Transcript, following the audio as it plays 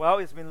Well,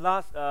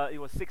 it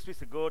was 6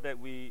 weeks ago that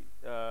we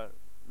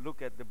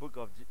looked at the book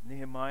of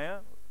Nehemiah.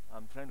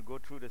 I'm trying to go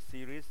through the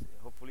series.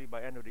 Hopefully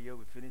by end of the year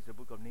we finish the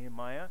book of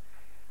Nehemiah.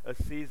 A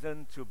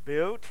season to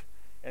build,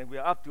 and we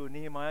are up to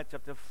Nehemiah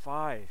chapter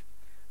 5.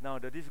 Now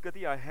the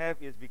difficulty I have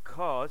is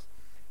because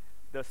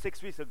the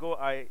 6 weeks ago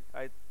I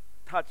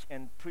touched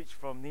and preached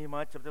from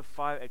Nehemiah chapter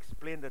 5,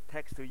 explained the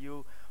text to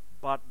you,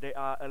 but there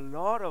are a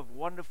lot of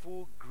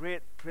wonderful,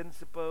 great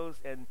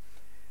principles and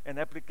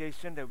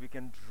application that we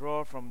can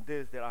draw from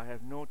this that I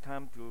have no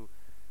time to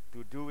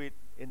do it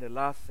in the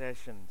last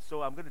session.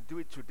 So I'm going to do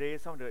it today,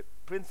 some of the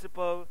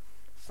principle,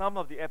 some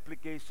of the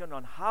application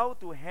on how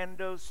to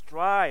handle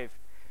strife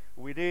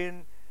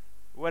within,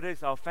 whether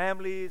it's our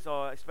families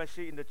or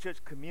especially in the church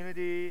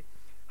community.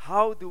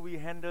 How do we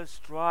handle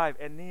strife?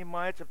 And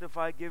Nehemiah chapter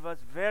 5 gave us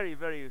very,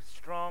 very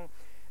strong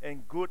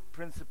and good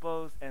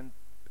principles and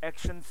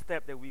action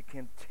steps that we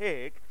can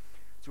take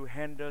to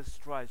handle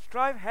strife.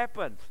 Strife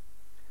happens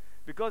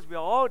because we are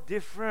all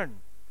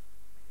different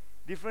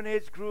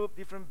age group,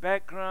 different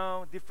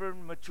background,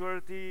 different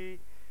maturity,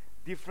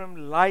 different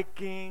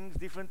likings,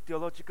 different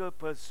theological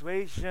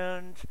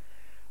persuasions,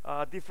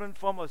 different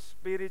form of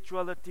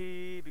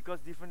spirituality,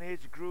 because different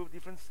age group,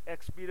 different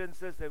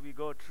experiences that we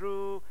go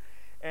through,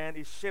 and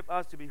it shapes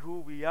us to be who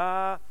we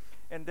are,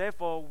 and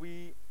therefore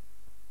we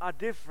are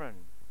different.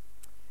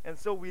 And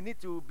so we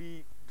need to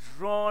be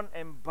drawn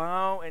and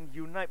bound and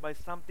united by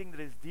something that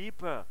is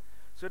deeper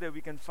so that we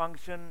can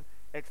function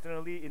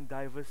externally in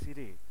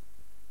diversity.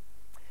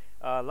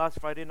 Last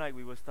Friday night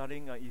we were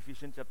studying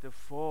Ephesians chapter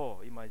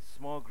 4 in my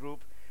small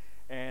group,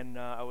 and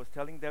I was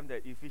telling them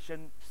that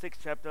Ephesians 6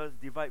 chapters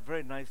divide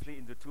very nicely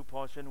into two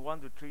portions.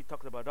 1 to 3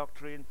 talks about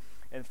doctrine,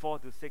 and 4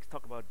 to 6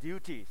 talk about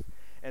duties.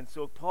 And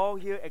so Paul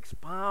here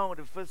expounds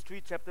the first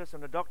 3 chapters on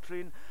the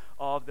doctrine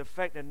of the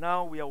fact that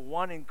now we are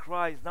one in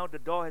Christ. Now the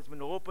door has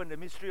been opened, the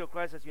mystery of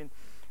Christ has been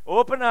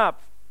opened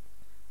up.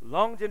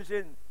 Long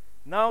generation,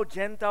 now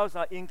Gentiles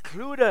are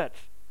included.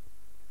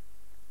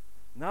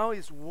 Now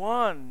is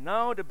one.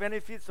 Now the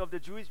benefits of the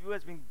Jewish view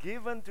has been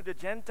given to the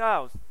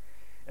Gentiles.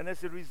 And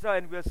as a result,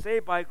 and we are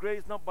saved by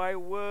grace, not by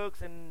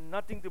works, and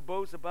nothing to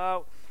boast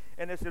about.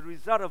 And as a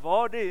result of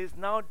all this,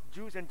 now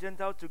Jews and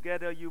Gentiles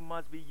together, you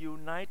must be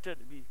united,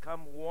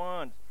 become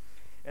one.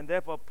 And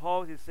therefore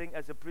Paul is saying,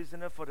 as a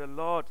prisoner for the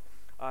Lord,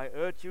 I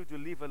urge you to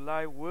live a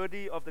life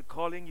worthy of the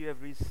calling you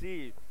have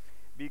received.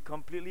 Be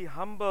completely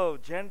humble,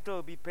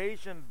 gentle, be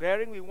patient,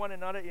 bearing with one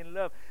another in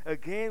love.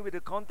 Again, with the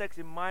context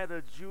in mind,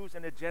 the Jews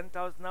and the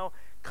Gentiles now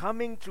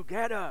coming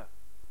together.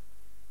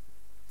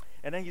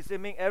 And then he said,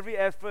 make every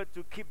effort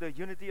to keep the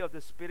unity of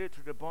the Spirit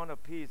through the bond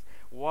of peace.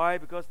 Why?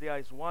 Because there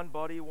is one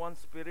body, one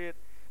Spirit,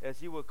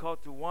 as you were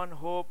called to one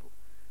hope,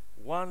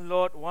 one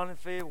Lord, one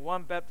faith,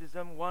 one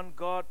baptism, one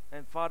God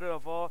and Father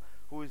of all,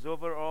 who is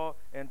over all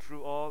and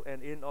through all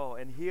and in all.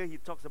 And here he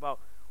talks about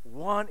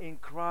one in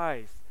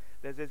Christ.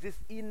 There's this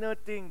inner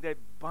thing that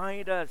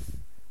binds us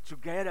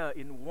together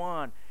in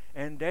one.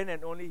 And then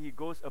and only he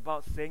goes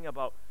about saying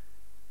about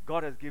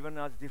God has given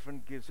us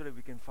different gifts so that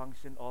we can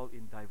function all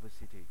in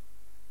diversity,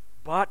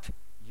 but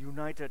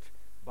united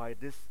by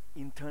this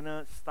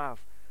internal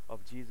stuff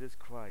of Jesus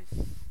Christ.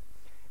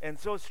 And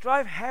so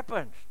strife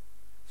happened.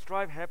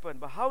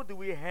 But how do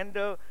we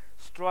handle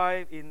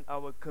strife in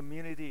our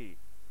community?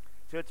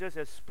 Churches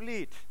have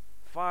split,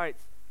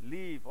 fights,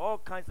 leave, all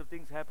kinds of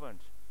things happen.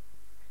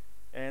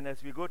 And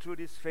as we go through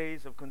this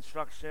phase of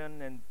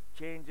construction and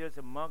changes,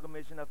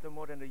 amalgamation after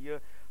more than a year,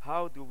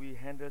 how do we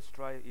handle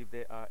strife if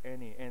there are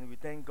any? And we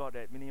thank God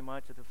that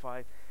Nehemiah chapter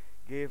 5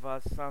 gave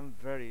us some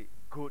very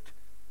good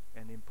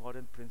and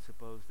important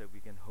principles that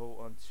we can hold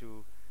on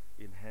to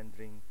in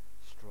handling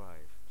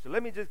strife. So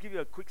let me just give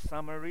you a quick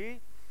summary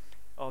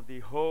of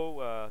the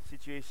whole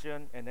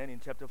situation, and then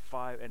in chapter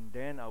 5, and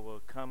then I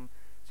will come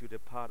to the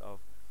part of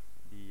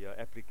the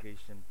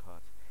application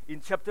part. In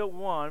chapter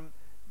 1,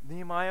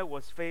 Nehemiah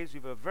was faced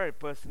with a very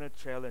personal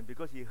challenge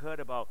because he heard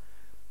about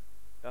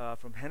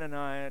from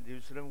Hananiah, the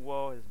Jerusalem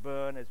wall has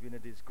burned, has been a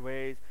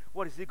disgrace.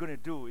 What is he going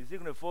to do? Is he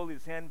going to fold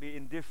his hand, be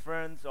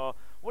indifferent, or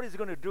what is he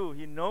going to do?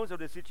 He knows of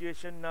the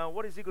situation now.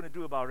 What is he going to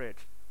do about it?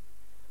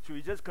 Should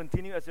he just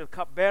continue as a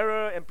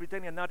cupbearer and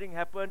pretend that nothing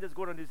happened, just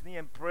go on his knee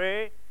and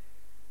pray?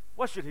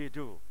 What should he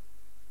do?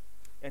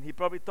 And he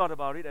probably thought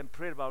about it and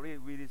prayed about it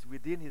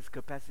within his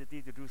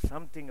capacity to do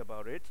something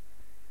about it.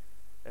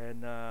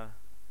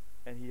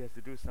 And he has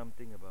to do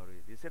something about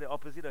it. They say the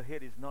opposite of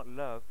hate is not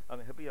love.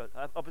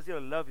 Opposite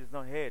of love is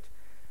not hate,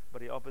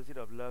 but the opposite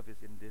of love is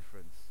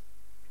indifference.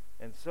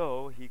 And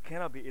so he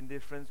cannot be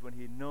indifferent when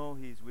he knows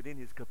he's within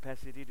his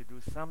capacity to do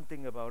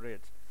something about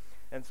it.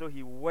 And so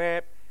he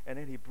wept, and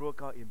then he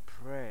broke out in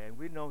prayer. And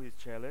we know his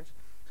challenge.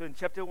 So in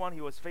chapter 1,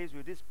 he was faced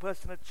with this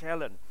personal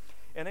challenge.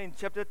 And then in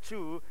chapter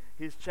 2,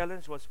 his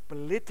challenge was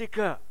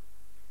political.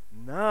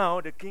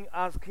 Now the king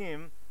asked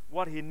him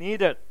what he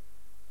needed.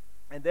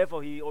 And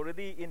therefore, he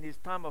already, in his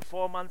time of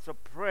 4 months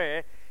of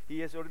prayer,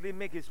 he has already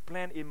made his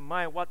plan in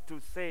mind what to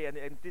say, and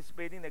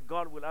anticipating that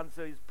God will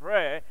answer his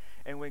prayer.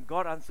 And when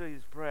God answered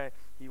his prayer,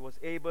 he was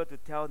able to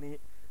tell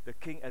the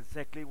king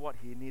exactly what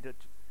he needed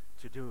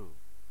to do.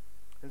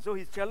 And so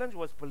his challenge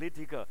was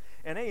political.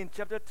 And then in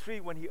chapter 3,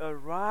 when he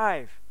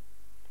arrived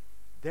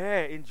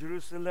there in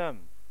Jerusalem,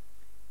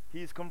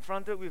 he is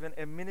confronted with an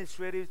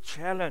administrative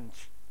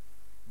challenge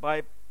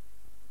by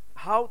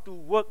how to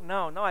work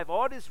now. Now I have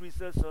all these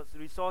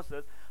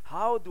resources.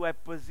 How do I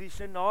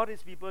position all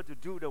these people to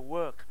do the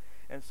work?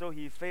 And so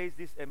he faced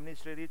this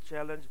administrative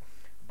challenge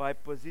by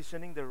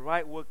positioning the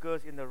right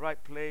workers in the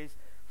right place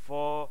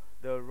for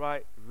the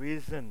right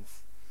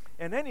reasons.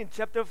 And then in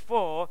chapter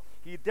 4,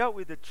 he dealt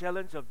with the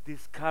challenge of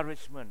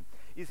discouragement.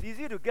 It's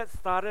easy to get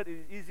started,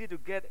 it's easy to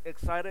get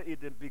excited in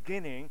the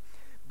beginning,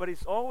 but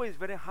it's always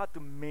very hard to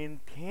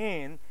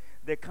maintain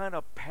that kind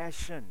of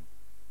passion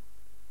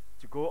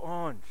to go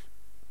on.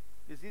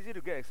 It's easy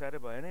to get excited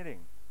about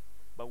anything,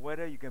 but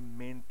whether you can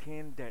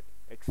maintain that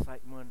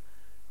excitement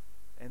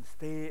and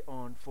stay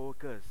on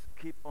focus,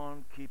 keep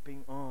on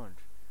keeping on,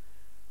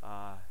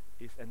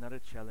 is another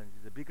challenge.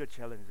 It's a bigger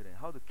challenge, isn't it?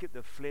 How to keep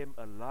the flame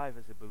alive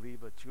as a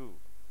believer too.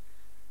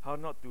 How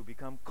not to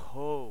become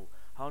cold.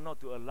 How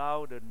not to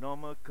allow the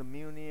normal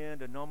communion,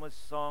 the normal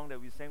song that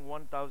we sang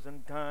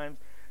 1,000 times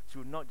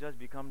to not just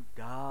become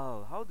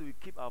dull. How do we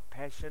keep our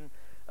passion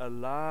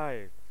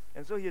alive?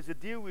 And so he has to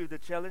deal with the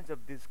challenge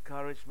of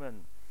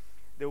discouragement.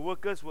 The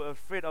workers were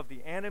afraid of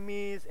the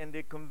enemies, and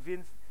they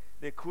convinced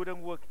they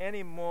couldn't work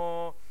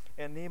anymore.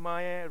 And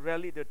Nehemiah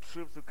rallied the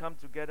troops to come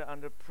together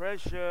under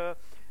pressure,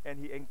 and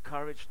he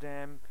encouraged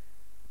them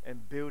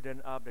and built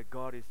them up that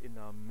God is in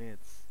our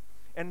midst.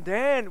 And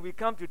then we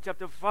come to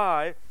chapter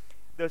 5,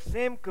 the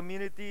same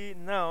community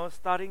now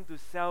starting to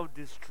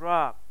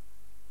self-destruct.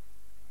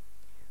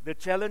 The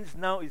challenge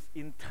now is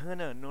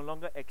internal, no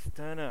longer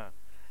external.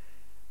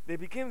 They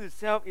became to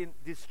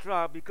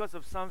self-destruct because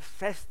of some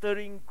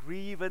festering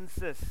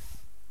grievances.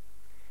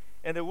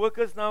 And the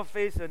workers now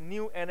face a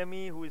new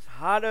enemy who is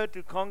harder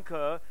to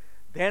conquer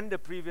than the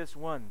previous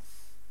ones.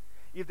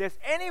 If there's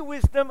any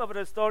wisdom of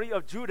the story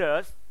of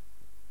Judas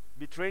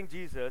betraying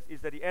Jesus,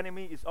 is that the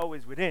enemy is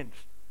always within.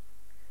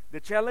 The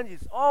challenge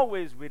is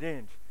always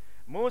within.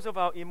 Most of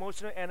our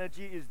emotional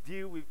energy is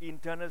deal with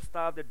internal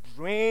stuff that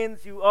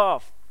drains you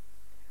off,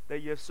 that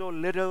you have so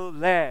little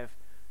left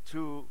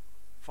to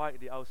fight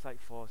the outside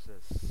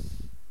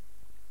forces.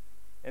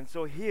 And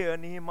so here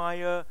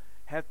Nehemiah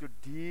have to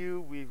deal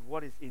with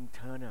what is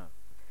internal.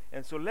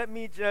 And so let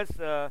me just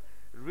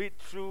read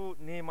through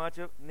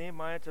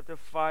Nehemiah chapter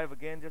 5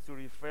 again, just to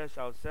refresh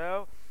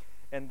ourselves,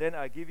 and then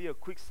I give you a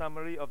quick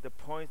summary of the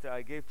points that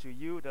I gave to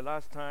you the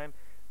last time.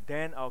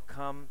 Then I'll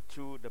come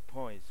to the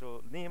point.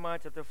 So Nehemiah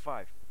chapter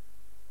 5.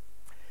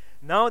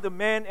 Now the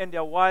men and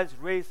their wives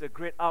raised a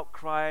great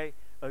outcry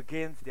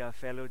against their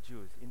fellow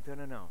Jews.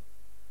 Internal now.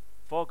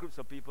 4 groups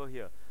of people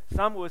here.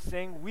 Some were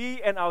saying,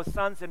 we and our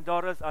sons and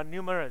daughters are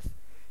numerous.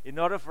 In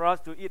order for us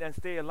to eat and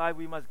stay alive,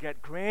 we must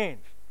get grain.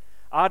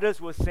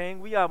 Others were saying,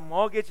 we are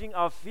mortgaging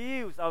our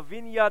fields, our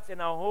vineyards,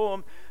 and our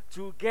home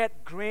to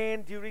get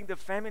grain during the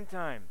famine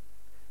time.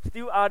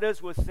 Still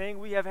others were saying,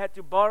 we have had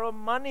to borrow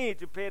money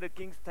to pay the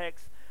king's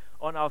tax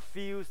on our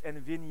fields and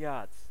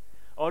vineyards.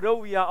 Although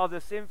we are of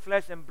the same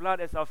flesh and blood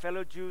as our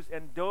fellow Jews,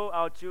 and though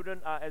our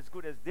children are as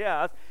good as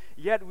theirs,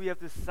 yet we have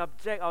to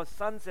subject our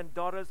sons and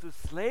daughters to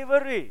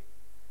slavery.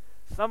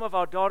 Some of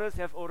our daughters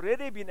have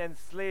already been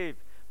enslaved,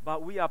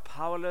 but we are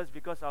powerless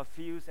because our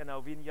fields and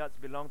our vineyards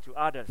belong to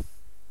others.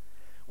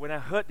 When I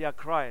heard their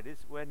cry, this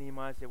is where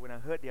Nehemiah said, when I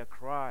heard their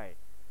cry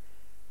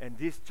and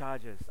these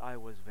charges, I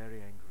was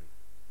very angry.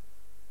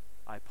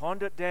 I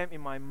pondered them in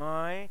my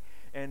mind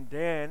and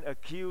then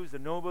accused the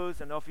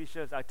nobles and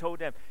officials. I told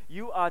them,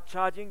 you are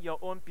charging your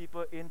own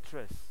people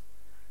interest.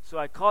 So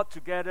I called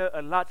together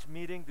a large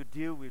meeting to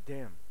deal with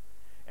them.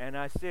 And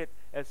I said,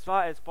 as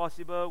far as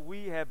possible,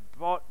 we have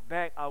brought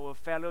back our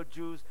fellow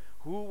Jews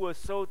who were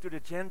sold to the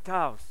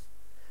Gentiles.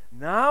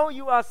 Now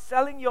you are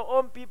selling your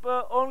own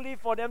people only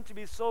for them to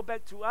be sold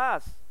back to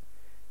us.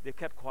 They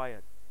kept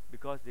quiet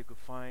because they could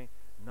find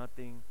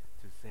nothing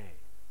to say.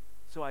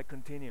 So I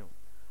continue.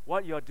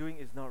 What you are doing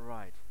is not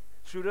right.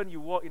 Shouldn't you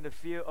walk in the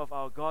fear of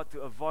our God to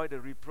avoid the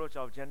reproach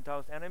of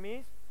Gentiles'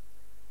 enemies?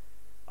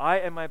 I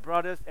and my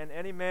brothers and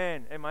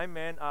my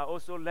men are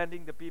also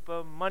lending the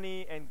people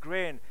money and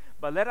grain.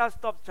 But let us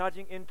stop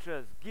charging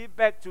interest. Give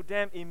back to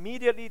them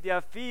immediately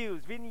their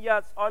fields,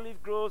 vineyards,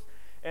 olive groves,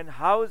 and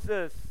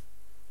houses,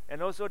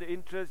 and also the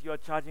interest you are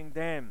charging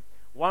them.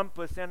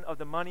 1% of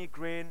the money,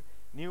 grain,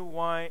 new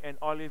wine, and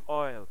olive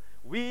oil.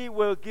 We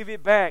will give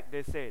it back,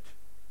 they said.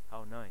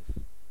 How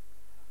nice.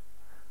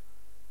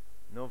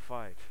 No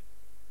fight.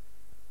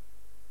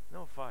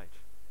 No fight.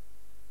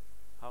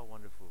 How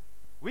wonderful.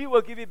 We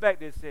will give it back,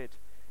 they said,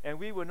 and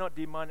we will not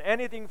demand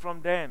anything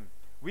from them.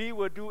 We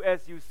will do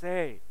as you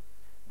say.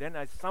 Then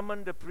I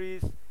summoned the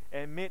priests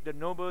and made the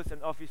nobles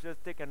and officers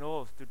take an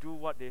oath to do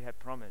what they had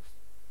promised.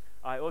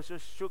 I also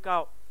shook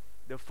out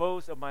the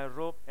folds of my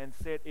robe and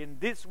said, in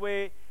this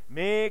way,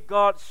 may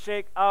God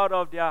shake out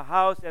of their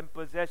house and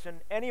possession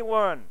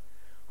anyone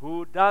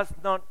who does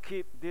not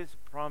keep this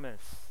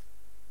promise.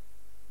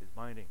 It's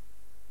binding.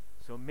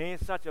 So may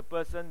such a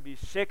person be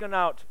shaken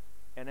out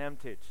and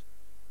emptied.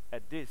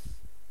 At this,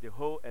 the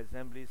whole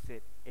assembly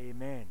said,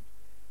 Amen,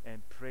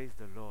 and praised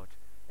the Lord.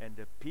 And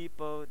the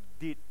people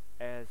did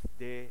as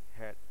they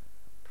had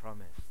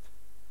promised.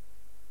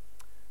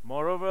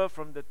 Moreover,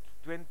 from the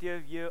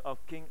 20th year of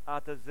King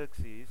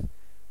Artaxerxes,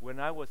 when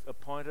I was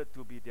appointed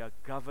to be their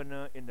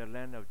governor in the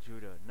land of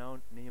Judah. Now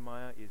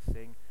Nehemiah is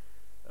saying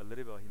a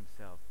little bit of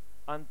himself.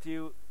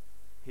 Until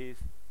his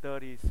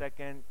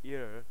 32nd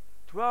year,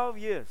 12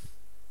 years,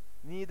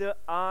 neither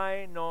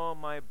I nor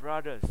my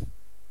brothers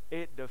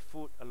ate the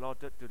food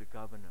allotted to the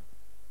governor.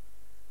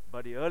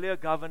 But the earlier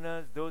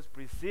governors, those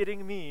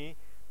preceding me,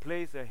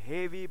 placed a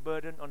heavy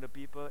burden on the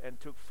people and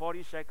took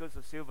 40 shekels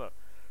of silver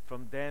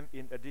from them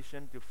in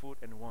addition to food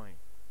and wine.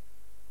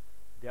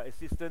 Their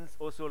assistants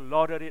also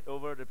lorded it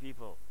over the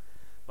people.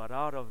 But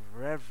out of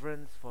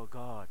reverence for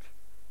God,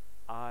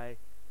 I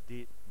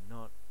did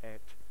not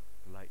act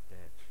like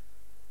that.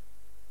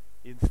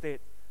 Instead,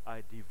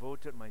 I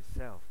devoted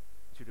myself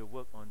to the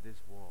work on this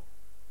wall.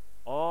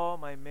 All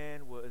my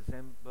men were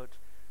assembled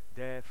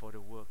there for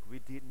the work. We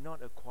did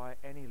not acquire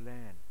any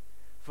land.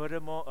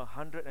 Furthermore,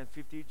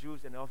 150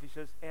 Jews and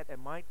officers ate at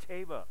my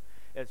table,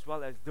 as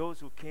well as those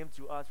who came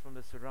to us from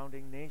the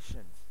surrounding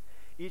nations.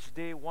 Each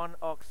day 1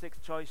 ox, 6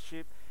 choice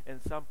sheep,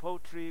 and some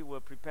poultry were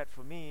prepared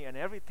for me, and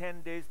every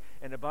 10 days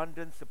an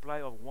abundant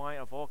supply of wine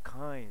of all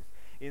kinds.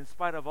 In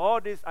spite of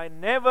all this, I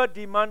never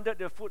demanded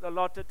the food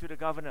allotted to the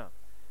governor,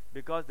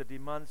 because the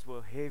demands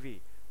were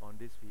heavy on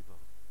these people.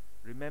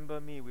 Remember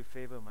me with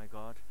favor, my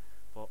God,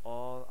 for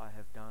all I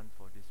have done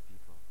for these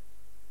people.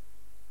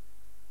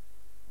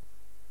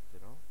 You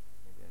know,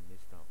 maybe I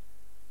missed out.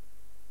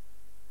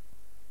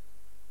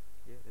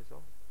 Yeah, that's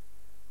all.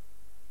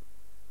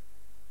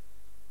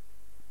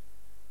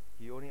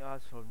 He only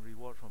asks for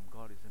reward from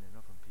God, isn't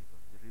enough from people.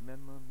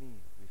 Remember me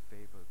with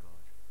favor,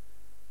 God,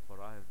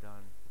 for I have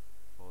done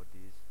for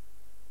these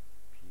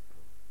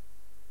people.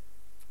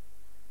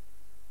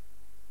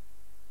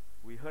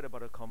 We heard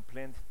about a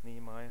complaint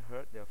Nehemiah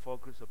heard. There are 4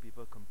 groups of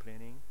people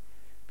complaining.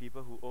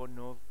 People who own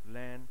no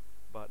land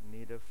but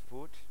needed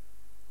food.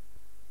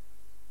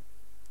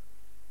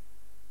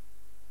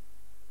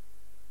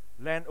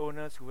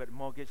 Landowners who had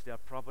mortgaged their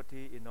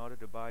property in order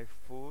to buy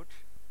food.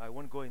 I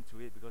won't go into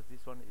it because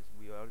this one is,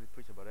 we already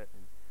preached about it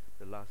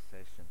in the last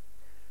session.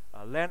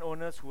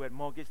 Landowners who had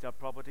mortgaged their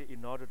property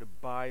in order to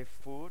buy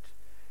food.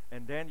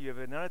 And then you have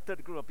another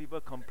third group of people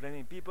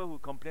complaining. People who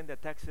complained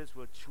that taxes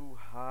were too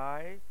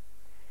high.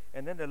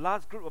 And then the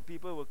last group of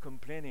people who were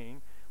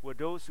complaining were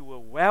those who were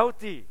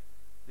wealthy.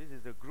 This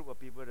is the group of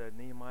people that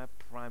Nehemiah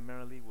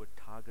primarily were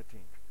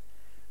targeting.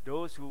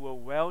 Those who were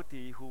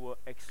wealthy, who were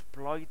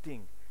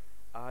exploiting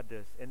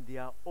others, and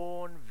their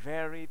own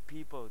very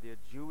people, their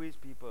Jewish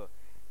people,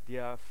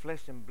 their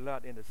flesh and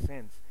blood in a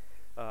sense,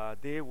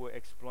 they were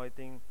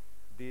exploiting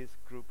this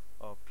group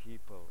of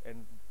people.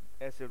 And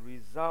as a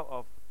result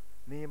of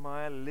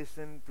Nehemiah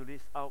listened to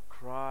this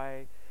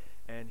outcry,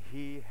 and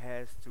he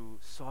has to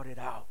sort it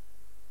out.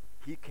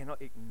 He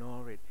cannot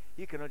ignore it.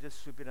 He cannot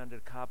just sweep it under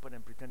the carpet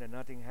and pretend that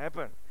nothing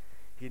happened.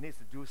 He needs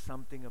to do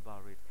something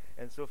about it.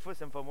 And so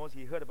first and foremost,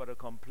 he heard about a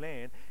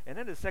complaint. And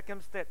then the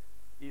second step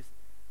is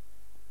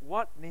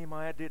what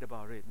Nehemiah did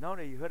about it. Now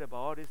that he heard about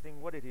all these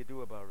things, what did he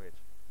do about it?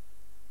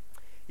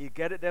 He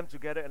gathered them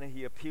together and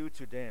he appealed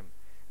to them.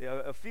 There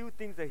are a few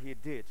things that he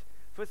did.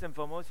 First and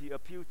foremost, he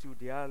appealed to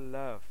their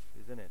love,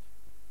 isn't it?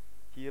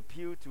 He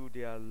appealed to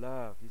their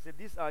love. He said,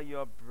 "These are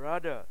your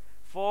brother."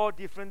 4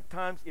 different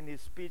times in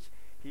his speech,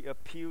 he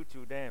appealed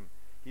to them.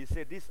 He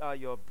said, "These are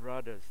your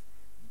brothers."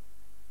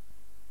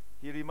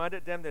 He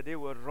reminded them that they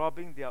were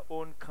robbing their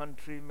own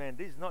countrymen.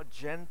 This is not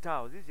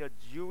Gentiles. These are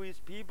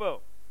Jewish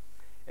people.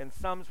 And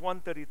Psalms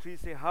 133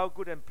 says, "How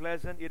good and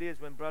pleasant it is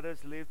when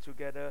brothers live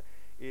together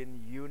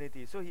in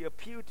unity." So he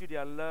appealed to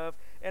their love,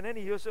 and then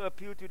he also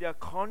appealed to their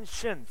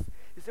conscience.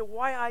 He said,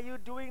 "Why are you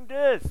doing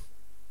this?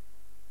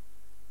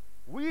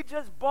 We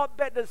just bought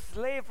back the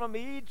slave from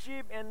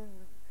Egypt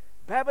and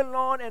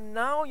Babylon, and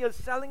now you're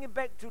selling it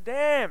back to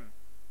them.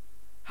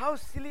 How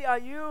silly are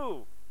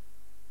you?"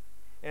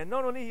 And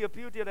not only he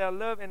appealed to their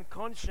love and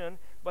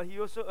conscience, but he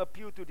also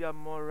appealed to their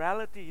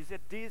morality. He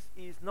said, "This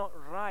is not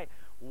right.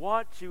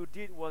 What you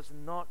did was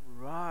not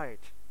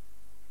right."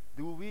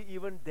 Do we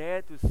even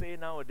dare to say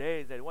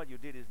nowadays that what you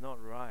did is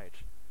not right?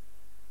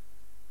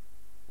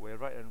 Where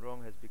right and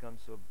wrong has become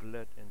so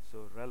blurred and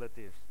so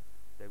relative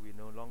that we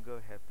no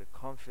longer have the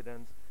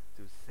confidence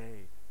to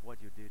say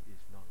what you did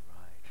is not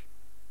right.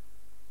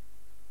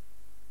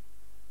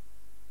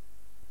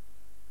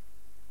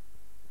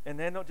 And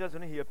then not just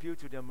only he appealed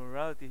to their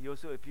morality, he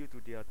also appealed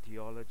to their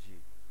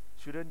theology.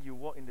 Shouldn't you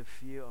walk in the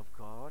fear of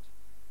God?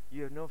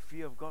 You have no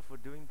fear of God for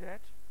doing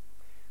that?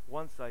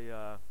 Once I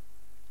had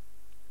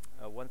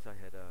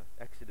an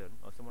accident,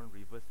 or someone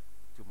reversed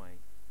to my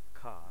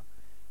car,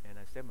 and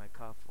I sent my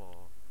car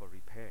for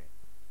repair.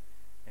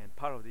 And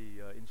part of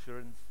the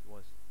insurance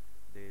was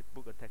they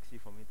booked a taxi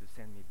for me to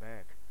send me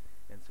back.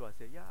 And so I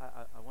said, "Yeah,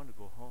 I want to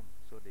go home."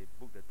 So they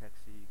booked the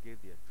taxi,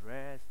 gave the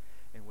address,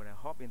 and when I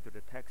hopped into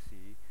the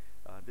taxi,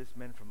 this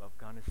man from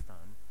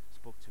Afghanistan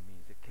spoke to me.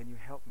 He said, "Can you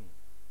help me?"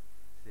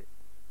 I said,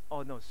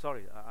 "Oh no,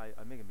 sorry,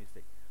 I made a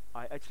mistake.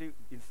 I actually,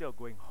 instead of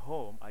going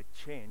home, I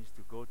changed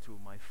to go to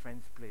my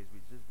friend's place,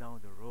 which is just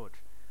down the road,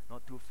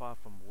 not too far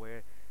from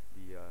where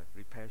the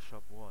repair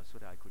shop was, so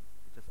that I could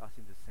just ask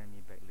him to send me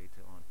back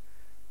later on.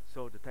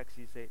 So the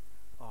taxi said,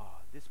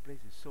 "Oh, this place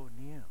is so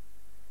near.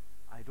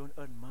 I don't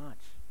earn much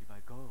if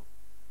I go.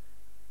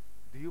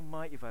 Do you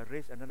mind if I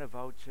raise another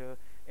voucher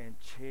and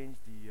change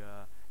the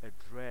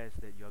address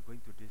that you are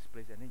going to this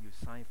place, and then you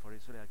sign for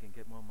it so that I can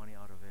get more money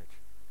out of it?"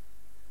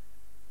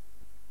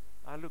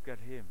 I look at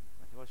him.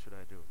 I said, "What should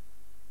I do?"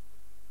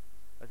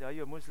 I said, "Are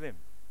you a Muslim?"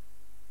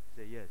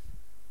 He said, "Yes."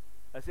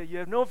 I said, "You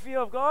have no fear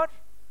of God?"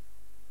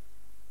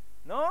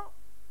 "No?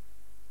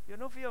 You have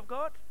no fear of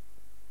God?"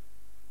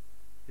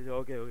 He said,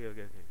 okay.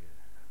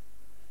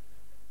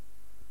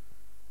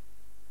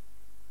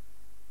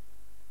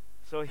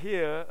 So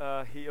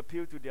here, he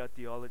appealed to their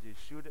theology.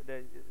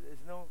 There's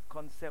no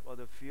concept of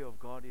the fear of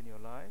God in your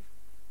life,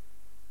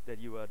 that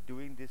you are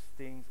doing these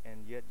things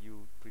and yet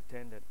you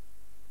pretend that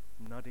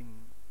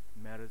nothing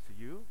matters to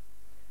you.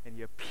 And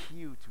he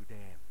appealed to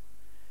them.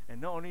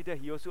 And not only that,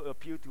 he also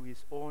appealed to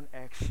his own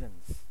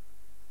actions.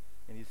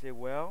 And he said,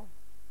 "Well,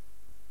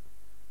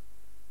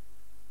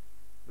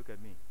 look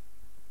at me."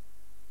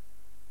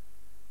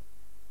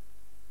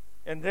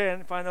 And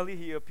then finally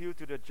he appealed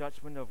to the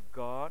judgment of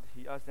God.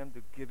 He asked them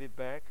to give it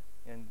back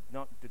and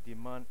not to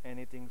demand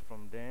anything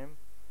from them,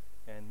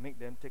 and make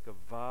them take a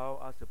vow,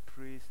 ask the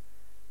priest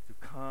to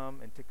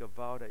come and take a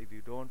vow that if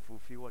you don't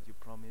fulfill what you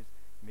promised,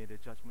 may the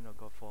judgment of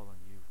God fall on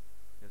you.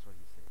 That's what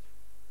he said.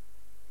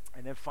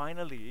 And then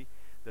finally,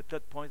 the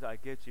third point that I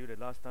gave to you the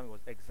last time was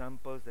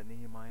examples that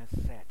Nehemiah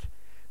set.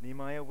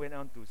 Nehemiah went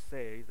on to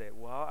say that,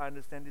 "Well, I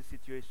understand this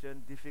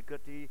situation,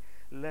 difficulty,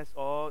 let's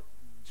all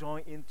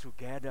join in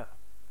together."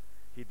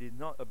 He did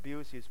not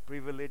abuse his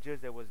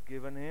privileges that was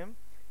given him.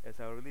 As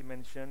I already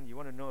mentioned, you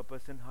want to know a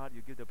person's heart,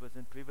 you give the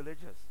person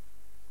privileges.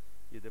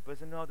 If the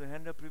person knows how to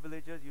handle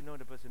privileges, you know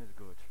the person is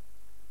good.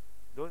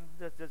 Don't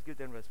just give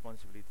them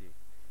responsibility.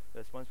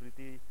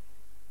 Responsibility,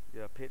 they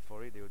are paid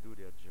for it, they will do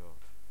their job.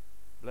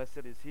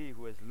 Blessed is he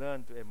who has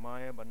learned to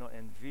admire but not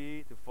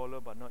envy, to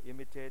follow but not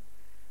imitate,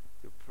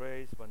 to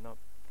praise but not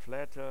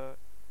flatter,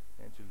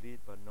 and to lead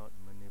but not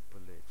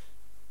manipulate.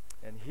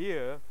 And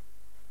here,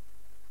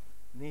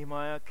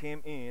 Nehemiah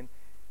came in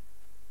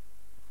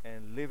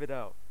and lived it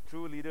out.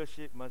 True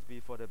leadership must be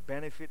for the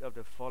benefit of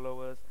the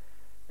followers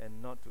and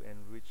not to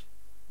enrich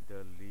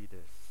the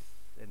leaders.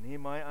 And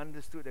Nehemiah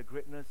understood that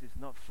greatness is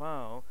not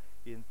found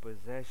in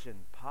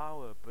possession,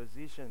 power,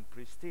 position,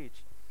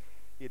 prestige.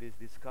 It is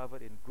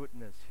discovered in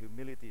goodness,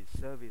 humility,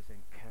 service,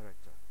 and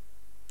character.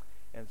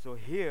 And so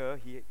here,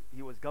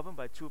 he was governed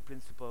by two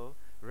principles: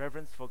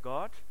 reverence for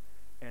God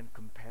and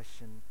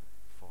compassion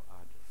for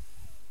others.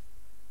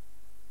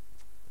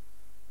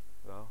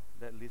 Well,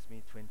 that leaves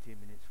me 20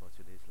 minutes for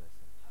today's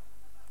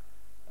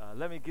lesson.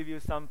 Let me give you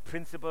some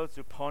principles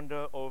to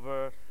ponder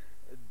over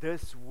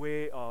this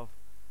way of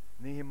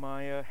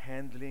Nehemiah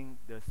handling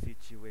the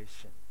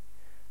situation.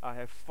 I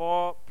have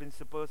 4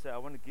 principles that I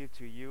want to give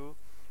to you,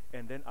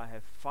 and then I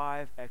have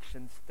 5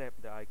 action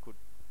steps that I could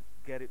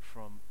get it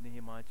from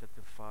Nehemiah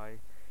chapter 5.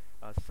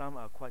 Some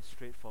are quite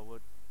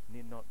straightforward,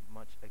 need not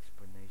much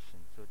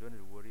explanation, so don't have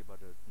to worry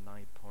about the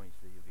 9 points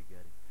that you'll be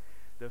getting.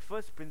 The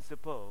first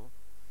principle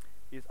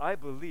is, I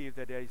believe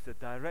that there is a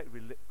direct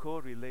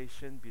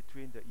correlation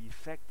between the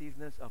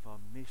effectiveness of our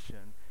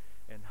mission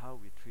and how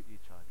we treat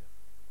each other.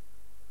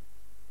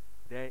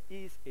 There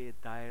is a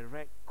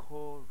direct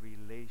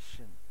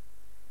correlation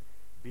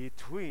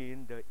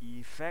between the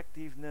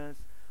effectiveness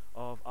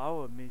of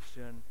our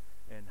mission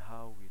and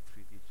how we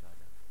treat each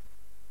other.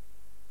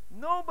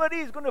 Nobody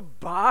is going to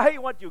buy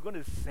what you're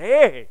going to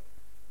say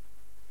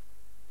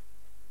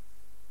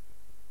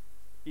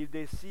if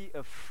they see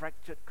a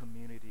fractured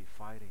community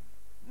fighting.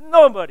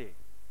 Nobody.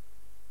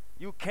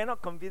 You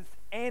cannot convince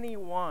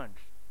anyone.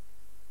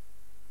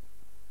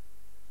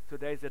 So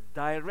there is a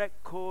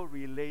direct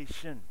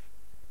correlation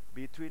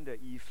between the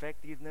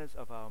effectiveness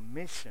of our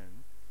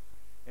mission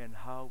and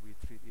how we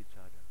treat each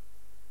other.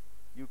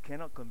 You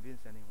cannot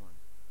convince anyone.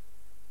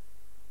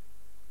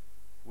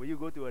 Will you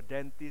go to a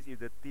dentist if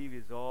the teeth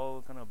is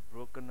all kind of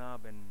broken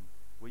up, and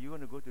will you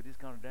want to go to this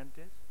kind of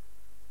dentist?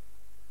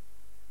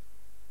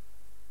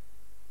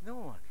 No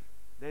one.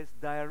 There's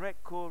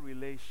direct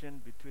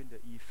correlation between the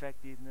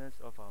effectiveness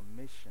of our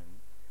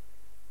mission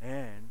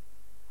and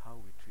how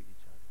we treat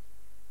each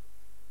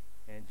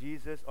other. And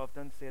Jesus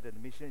often said that the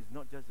mission is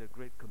not just the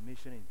Great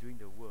Commission in doing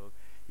the work.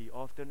 He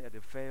often at the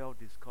farewell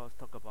discourse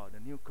talk about the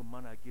new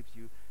command I give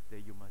you,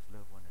 that you must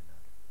love one another.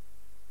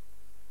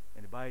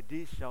 And by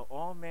this shall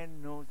all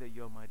men know that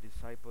you are my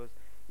disciples,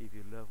 if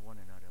you love one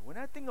another. When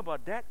I think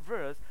about that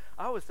verse,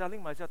 I was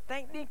telling myself,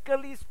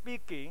 technically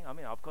speaking, I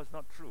mean, of course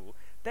not true,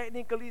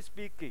 technically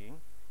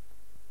speaking,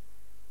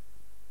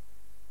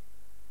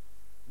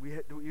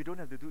 you don't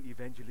have to do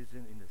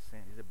evangelism in the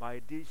sense. He said,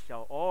 by this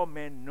shall all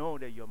men know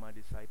that you are my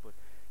disciples,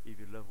 if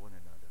you love one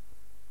another.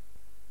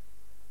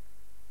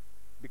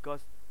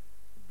 Because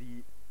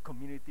the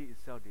community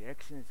itself, the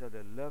action itself,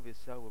 the love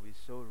itself will be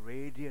so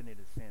radiant in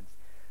a sense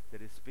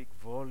that it speaks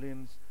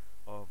volumes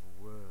of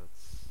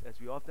words. As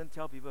we often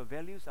tell people,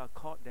 values are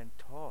caught than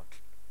taught.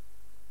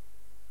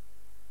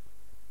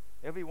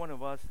 Every one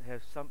of us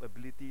has some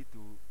ability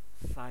to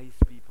size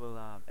people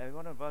up. Every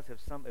one of us has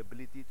some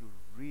ability to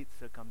read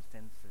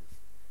circumstances,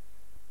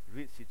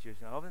 read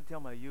situations. I often tell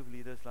my youth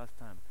leaders last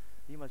time,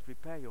 you must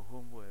prepare your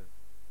homework,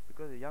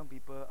 because the young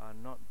people are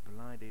not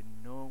blind. They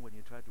know when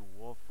you try to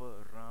waffle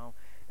around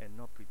and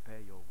not prepare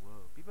your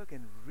work. People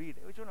can read.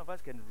 Each one of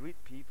us can read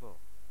people.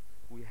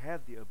 We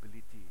have the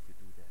ability to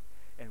do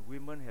that. And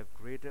women have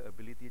greater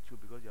ability too,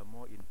 because you're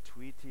more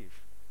intuitive.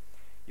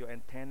 Your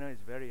antenna is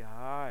very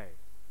high.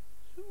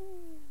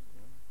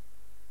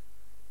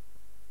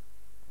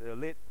 The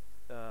late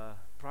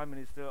Prime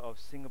Minister of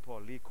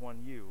Singapore, Lee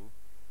Kuan Yew,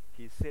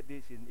 he said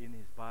this in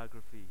his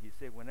biography. He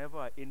said, whenever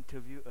I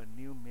interview a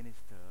new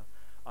minister,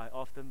 I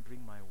often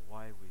bring my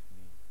wife with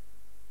me,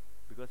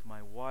 because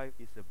my wife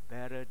is a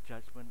better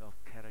judgment of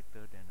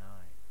character than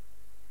I.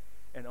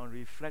 And on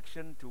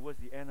reflection towards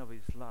the end of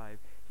his life,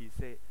 he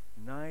said,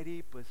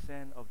 90%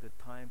 of the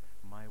time,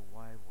 my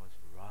wife was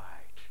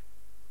right.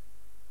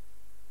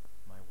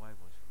 My wife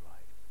was right.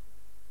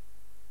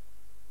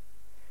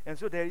 And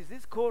so there is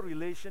this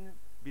correlation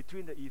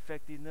between the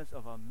effectiveness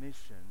of our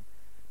mission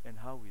and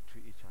how we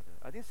treat each other.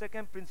 I think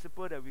second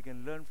principle that we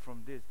can learn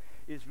from this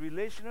is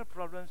relational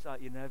problems are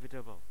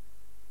inevitable,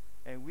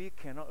 and we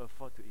cannot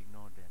afford to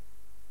ignore them.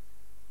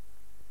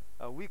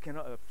 We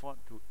cannot afford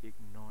to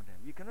ignore them.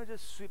 We cannot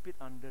just sweep it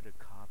under the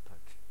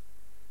carpet.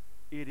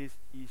 It is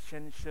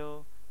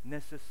essential,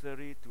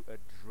 necessary to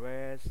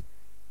address.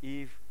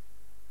 If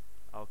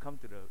I'll come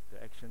to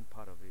the action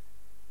part of it.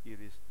 It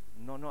is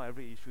not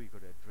every issue you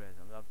got to address.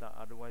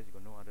 Otherwise, you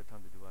got no other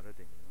time to do other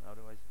things.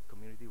 Otherwise,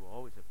 community will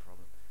always have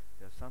problems.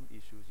 There are some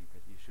issues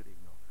you should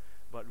ignore.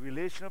 But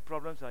relational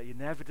problems are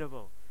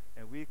inevitable,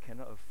 and we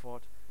cannot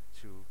afford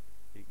to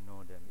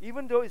ignore them.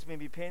 Even though it may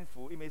be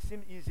painful, it may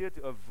seem easier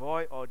to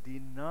avoid or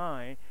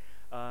deny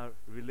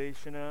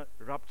relational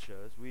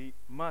ruptures. We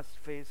must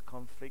face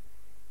conflict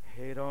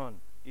head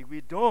on. If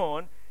we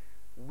don't,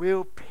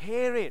 we'll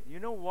pair it. You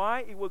know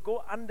why? It will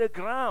go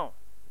underground.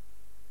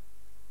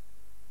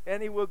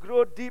 And it will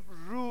grow deep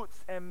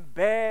roots and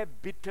bear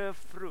bitter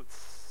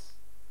fruits.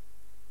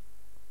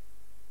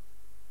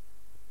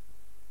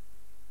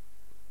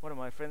 One of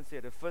my friends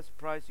said, the first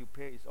price you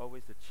pay is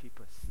always the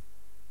cheapest.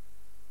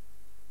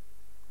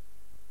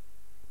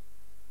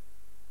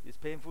 It's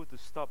painful to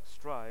stop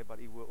strife, but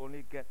it will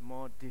only get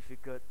more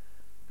difficult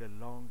the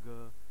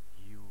longer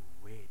you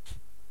wait.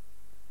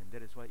 And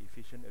that is why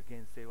Ephesians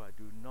again say, what?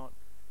 Do not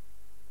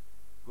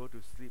go to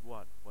sleep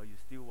what? While you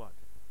still what?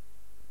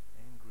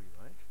 Angry,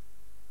 right?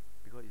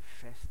 Because it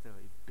festers,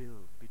 it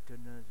builds,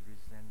 bitterness,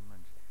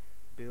 resentment,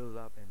 build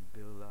up, and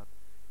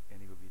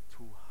it will be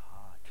too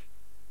hard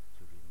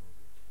to remove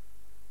it.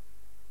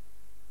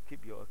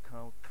 Keep your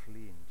account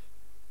clean.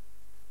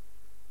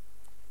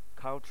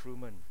 Carl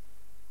Trueman,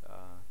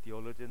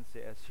 theologian,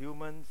 said, as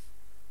humans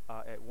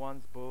are at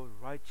once both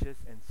righteous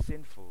and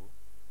sinful,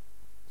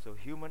 so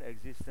human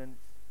existence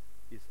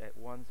is at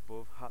once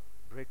both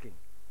heartbreaking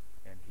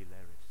and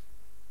hilarious.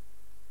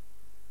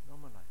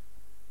 Normal life.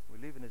 We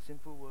live in a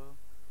sinful world.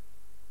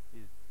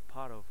 It's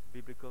part of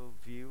biblical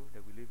view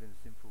that we live in a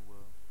sinful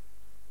world.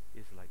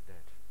 It's like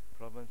that.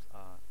 Problems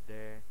are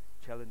there,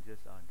 challenges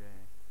are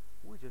there.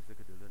 We just got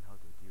to learn how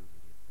to deal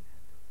with it and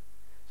handle it.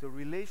 So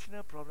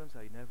relational problems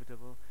are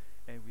inevitable,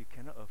 and we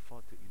cannot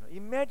afford to ignore.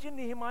 Imagine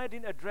Nehemiah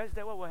didn't address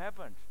that, what will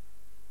happen?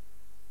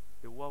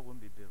 The wall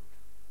won't be built.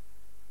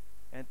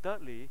 And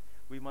thirdly,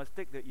 we must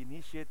take the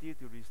initiative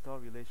to restore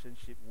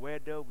relationship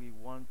whether we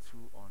want to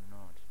or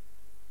not.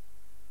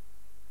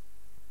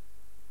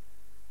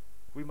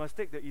 We must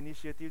take the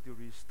initiative to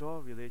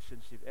restore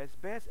relationship as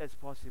best as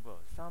possible.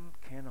 Some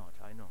cannot,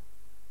 I know.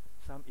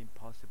 Some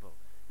impossible.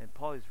 And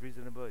Paul is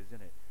reasonable,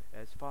 isn't it?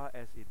 As far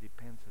as it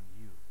depends on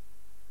you.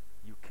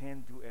 You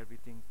can do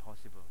everything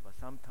possible, but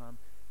sometimes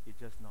it's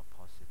just not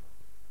possible.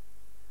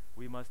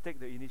 We must take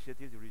the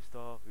initiative to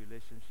restore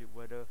relationship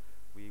whether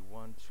we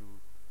want to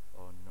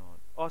or not.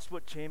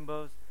 Oswald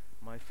Chambers,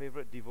 my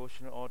favorite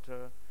devotional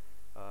author,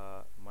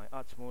 my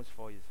utmost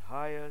for his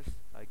highest.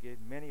 I gave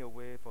many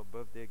away for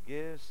birthday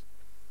gifts.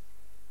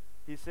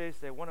 He says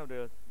that one of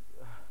the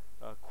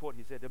quote,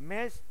 he said,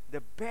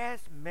 the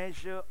best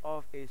measure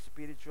of a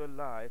spiritual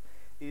life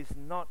is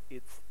not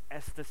its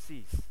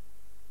ecstasies,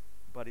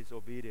 but its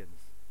obedience.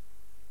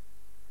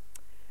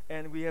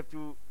 And we have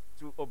to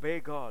obey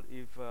God.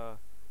 If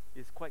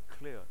it's quite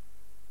clear.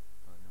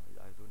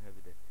 No, I don't have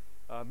it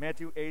there.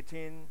 Matthew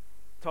 18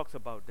 talks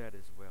about that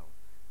as well.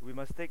 We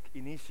must take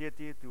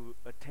initiative to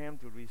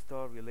attempt to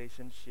restore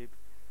relationship,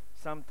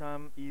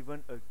 sometimes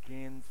even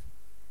against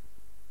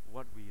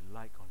what we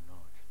like or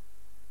not.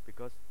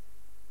 Because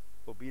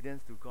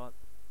obedience to God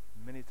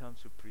many times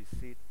should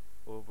precede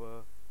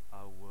over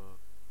our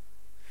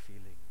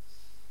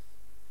feelings,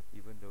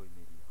 even though it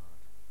may be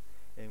hard.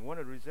 And one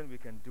of the reasons we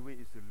can do it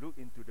is to look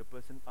into the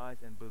person's eyes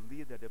and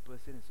believe that the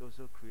person is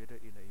also created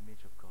in the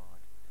image of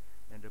God.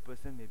 And the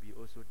person may be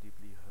also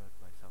deeply hurt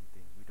by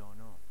something. We don't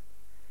know.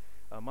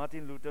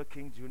 Martin Luther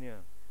King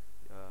Jr.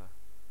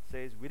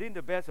 says, within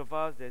the best of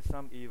us, there's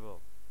some evil.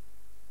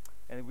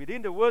 And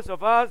within the worst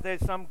of us,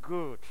 there's some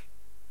good.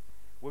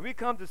 When we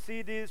come to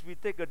see this, we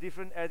take a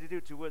different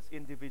attitude towards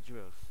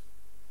individuals.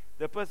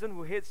 The person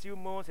who hates you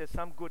most has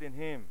some good in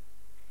him.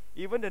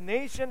 Even the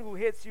nation who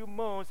hates you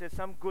most has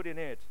some good in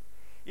it.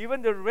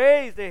 Even the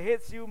race that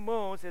hates you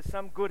most has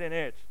some good in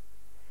it.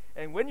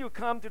 And when you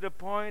come to the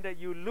point that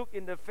you look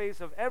in the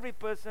face of every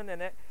person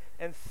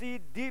and see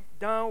deep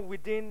down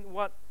within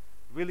what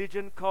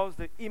religion calls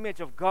the image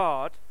of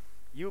God,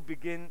 you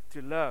begin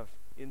to love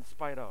in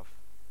spite of.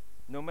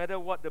 No matter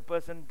what the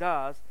person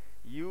does,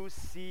 you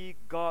see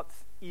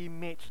God's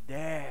image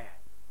there.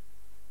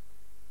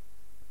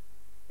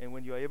 And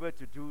when you are able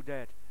to do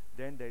that,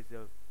 then there's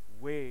a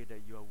way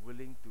that you are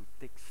willing to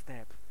take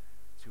steps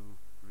to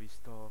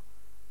restore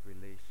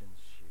relationship.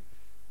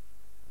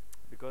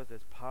 Because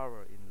there's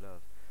power in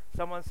love.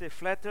 Someone say,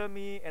 flatter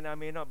me and I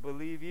may not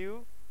believe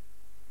you.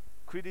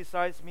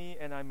 Criticize me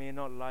and I may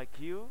not like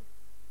you.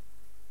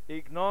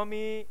 Ignore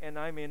me and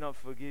I may not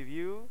forgive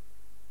you.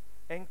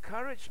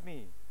 Encourage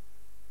me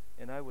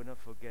and I will not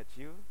forget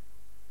you.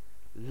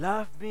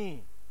 Love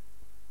me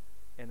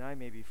and I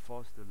may be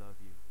forced to love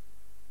you.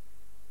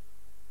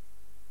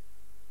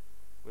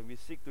 When we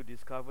seek to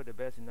discover the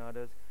best in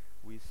others,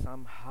 we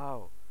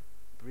somehow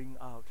bring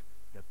out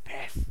the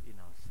best in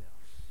ourselves.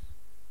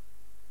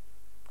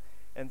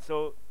 And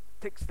so,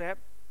 take step.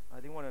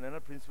 I think another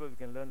principle we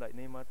can learn like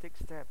Nehemiah, take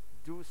step.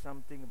 Do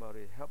something about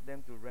it. Help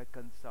them to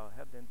reconcile.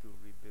 Help them to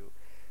rebuild.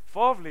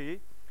 Fourthly,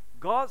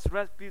 God's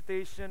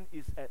reputation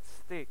is at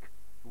stake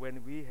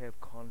when we have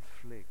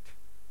conflict.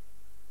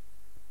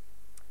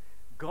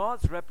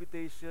 God's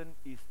reputation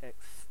is at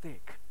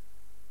stake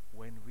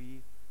when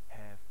we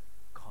have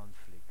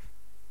conflict.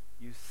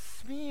 You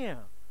smear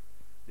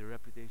the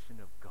reputation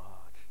of God.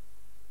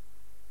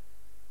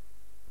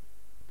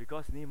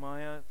 Because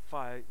Nehemiah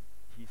 5,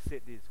 he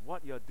said this,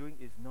 what you're doing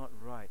is not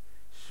right.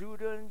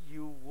 Shouldn't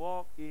you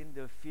walk in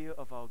the fear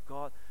of our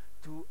God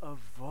to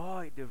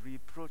avoid the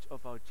reproach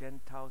of our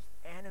Gentiles'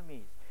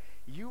 enemies?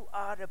 You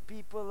are the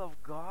people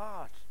of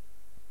God.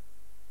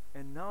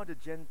 And now the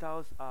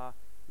Gentiles are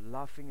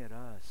laughing at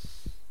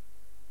us,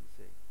 you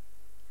say.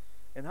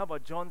 And how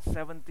about John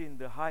 17,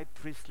 the high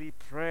priestly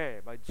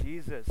prayer by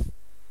Jesus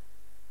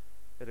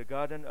at the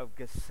Garden of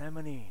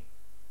Gethsemane?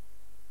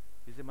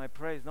 He said, my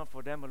prayer is not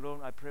for them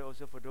alone. I pray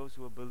also for those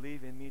who will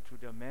believe in me through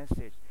the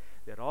message,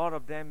 that all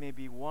of them may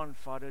be one,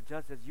 Father,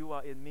 just as you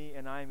are in me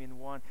and I am in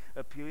one,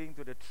 appealing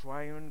to the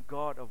triune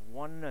God of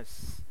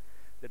oneness,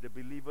 that the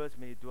believers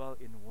may dwell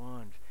in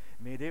one.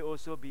 May they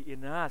also be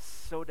in us,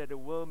 so that the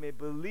world may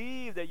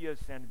believe that you have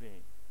sent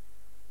me.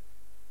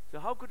 So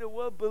how could the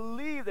world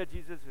believe that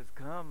Jesus has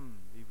come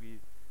if we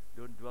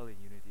don't dwell in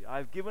unity?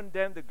 I've given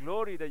them the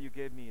glory that you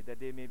gave me, that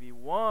they may be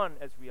one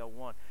as we are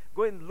one.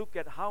 Go and look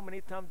at how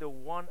many times the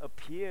one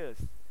appears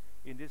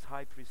in this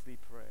high priestly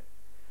prayer.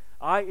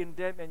 I in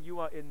them and you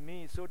are in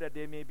me, so that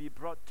they may be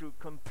brought to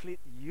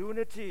complete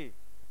unity.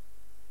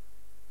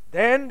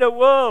 Then the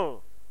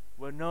world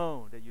will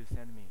know that you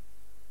sent me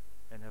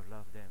and have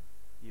loved them,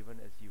 even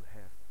as you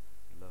have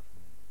loved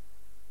me.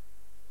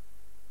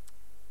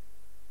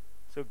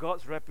 So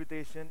God's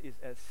reputation is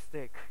at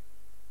stake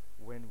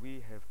when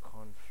we have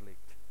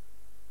conflict.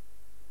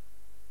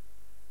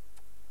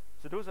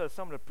 So those are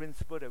some of the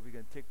principles that we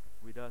can take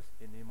with us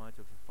in Nehemiah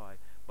chapter 5.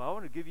 But I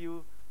want to give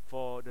you,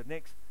 for the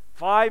next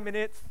 5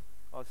 minutes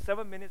or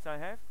 7 minutes I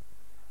have,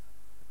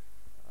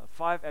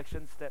 5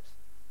 action steps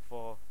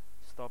for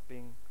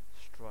stopping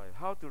strife.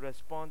 How to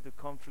respond to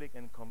conflict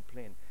and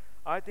complaint.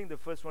 I think the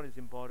first one is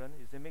important,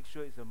 is to make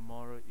sure it's a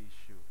moral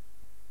issue.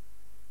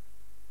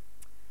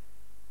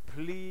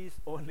 Please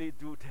only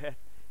do that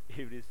if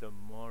it is a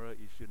moral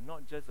issue,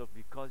 not just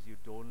because you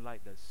don't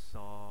like the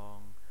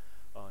song,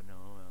 or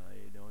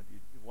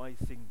why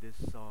sing this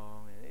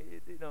song,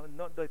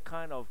 not the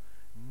kind of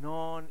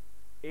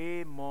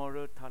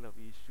non-amoral type of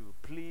issue.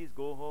 Please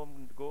go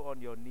home, go on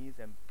your knees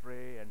and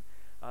pray and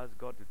ask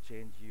God to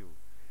change you.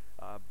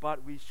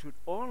 But we should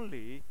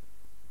only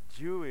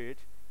do it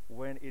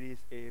when it is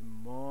a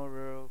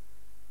moral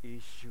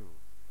issue.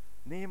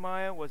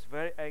 Nehemiah was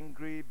very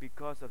angry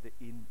because of the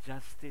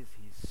injustice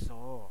he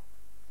saw.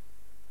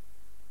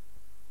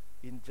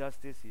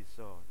 Injustice he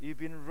saw. You've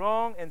been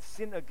wrong and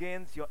sinned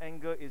against, your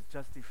anger is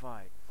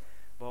justified.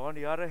 But on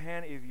the other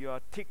hand, if you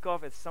are ticked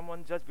off at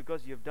someone just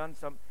because you've done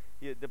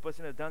the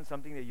person has done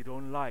something that you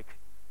don't like,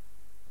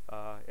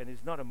 and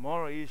it's not a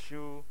moral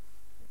issue,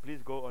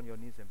 please go on your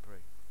knees and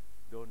pray.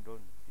 Don't.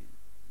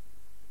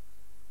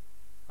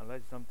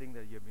 Unless it's something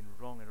that you have been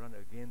wrong and run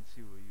against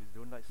you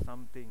don't like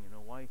something,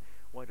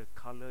 why the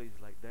color is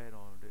like that,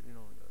 or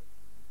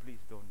please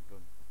don't.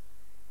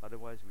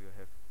 Otherwise, we will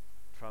have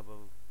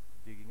trouble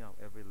digging out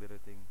every little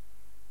thing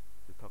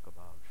to talk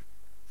about.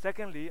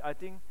 Secondly, I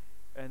think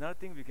another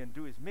thing we can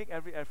do is make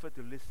every effort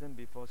to listen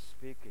before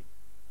speaking.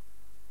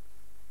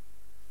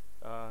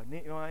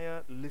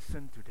 Nehemiah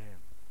listened to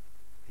them.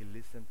 He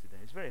listened to them.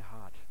 It's very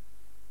hard.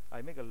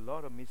 I make a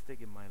lot of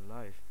mistakes in my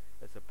life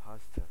as a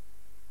pastor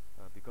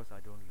because I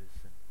don't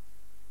listen.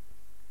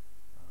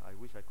 I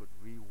wish I could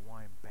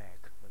rewind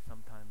back, but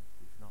sometimes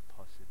it's not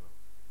possible.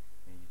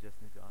 And you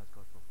just need to ask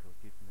God for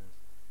forgiveness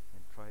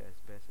and try as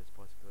best as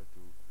possible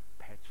to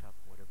patch up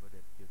whatever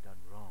that you've done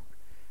wrong.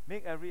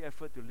 Make every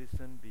effort to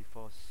listen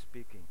before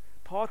speaking.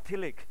 Paul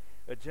Tillich,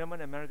 a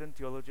German-American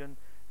theologian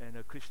and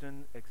a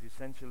Christian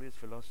existentialist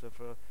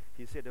philosopher,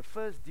 he said the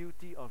first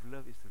duty of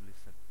love is to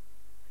listen.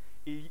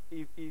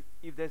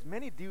 If there's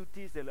many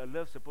duties that a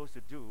love is supposed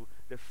to do,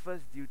 the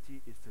first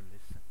duty is to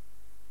listen.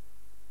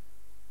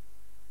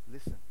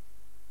 Listen.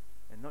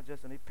 And not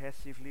just only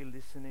passively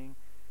listening,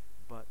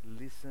 but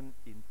listen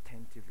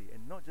attentively.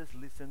 And not just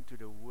listen to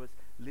the words,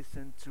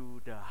 listen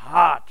to the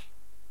heart.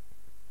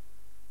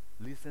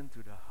 Listen to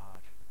the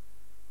heart.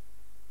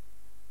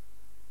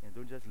 And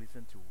don't just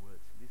listen to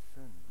words.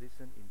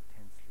 Listen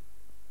intensely.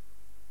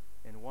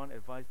 And one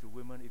advice to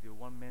women, if you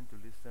want men to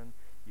listen,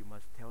 you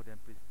must tell them,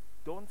 please,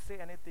 don't say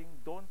anything,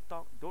 don't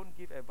talk, don't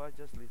give advice,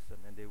 just listen,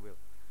 and they will.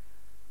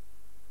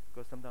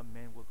 Because sometimes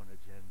men work on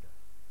agenda.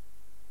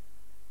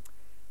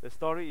 The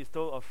story is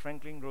told of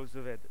Franklin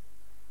Roosevelt,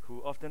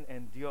 who often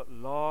endured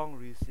long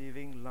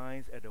receiving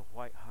lines at the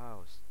White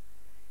House.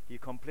 He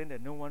complained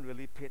that no one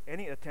really paid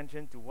any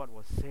attention to what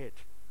was said.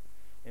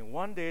 And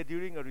one day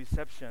during a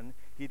reception,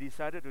 he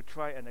decided to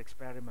try an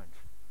experiment.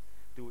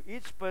 To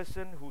each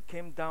person who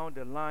came down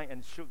the line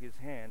and shook his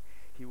hand,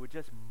 he would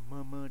just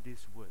murmur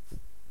these words.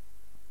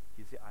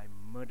 He said, I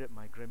murdered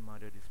my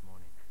grandmother this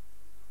morning.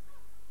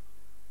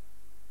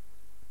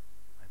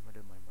 I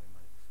murdered my mother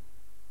this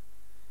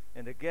morning.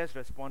 And the guest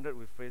responded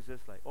with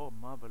phrases like, oh,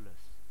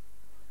 marvelous.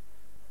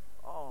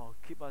 Oh,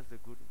 keep up the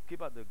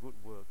good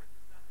work.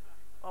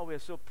 Oh, we are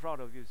so proud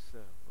of you,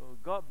 sir. Oh,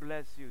 God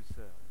bless you,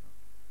 sir.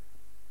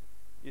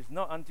 It's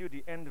not until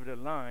the end of the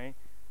line,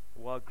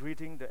 while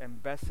greeting the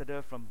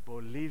ambassador from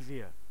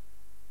Bolivia,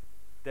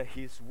 that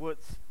his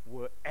words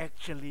were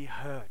actually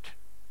heard.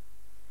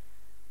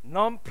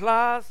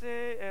 Nonplussed,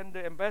 and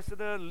the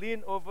ambassador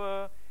leaned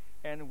over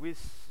and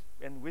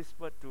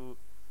whispered to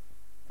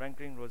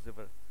Franklin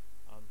Roosevelt,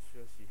 I'm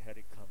sure she had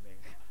it coming.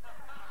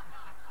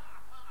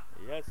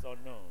 Yes or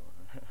no?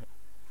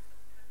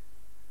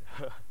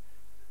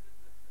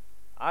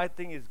 I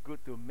think it's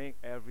good to make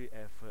every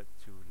effort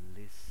to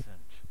listen.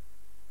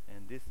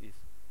 And this is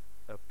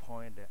a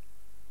point that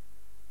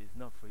is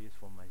not for use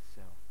for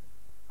myself.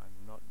 I'm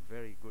not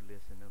very good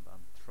listener, but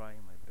I'm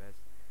trying my best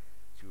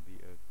to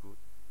be a good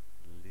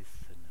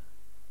listener.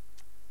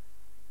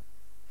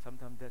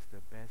 Sometimes that's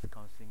the best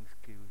counseling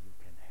skill you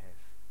can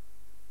have,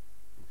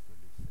 is to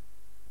listen.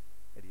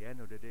 At the end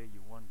of the day,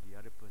 you want the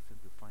other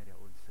person to find their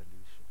own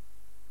solution.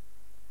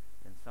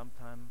 And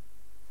sometimes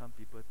some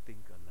people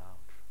think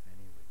aloud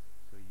anyway.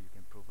 So you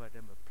can provide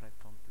them a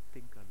platform to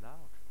think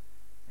aloud,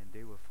 and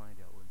they will find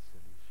their own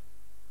solution.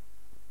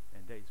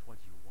 And that is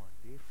what you want.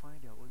 They find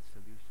their own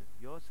solution.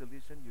 Your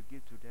solution you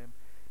give to them,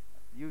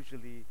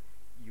 usually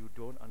you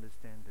don't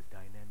understand the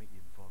dynamic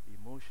involved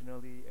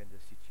emotionally and the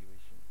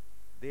situation.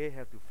 They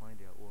have to find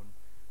their own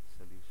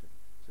solution.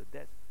 So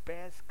that's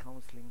best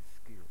counseling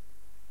skill.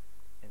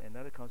 And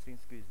another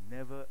counseling skill is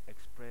never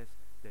express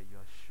that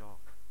you're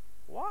shocked.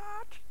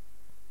 What?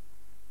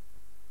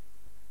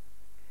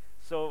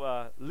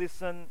 So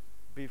listen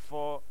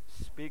before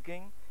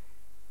speaking.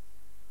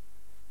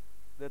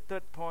 The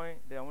third point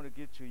that I want to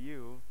give to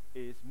you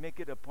is make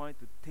it a point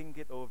to think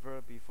it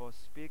over before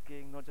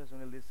speaking. Not just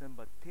only listen,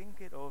 but think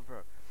it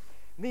over.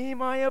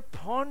 Nehemiah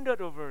pondered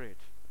over it.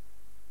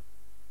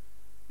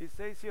 It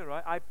says here,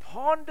 right? I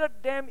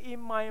pondered them in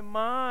my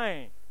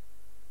mind.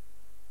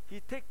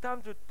 He take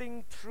time to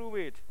think through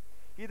it.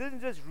 He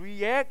doesn't just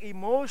react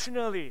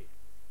emotionally.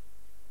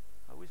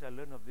 I wish I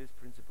learned of this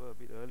principle a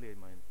bit earlier in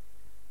my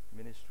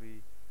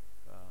ministry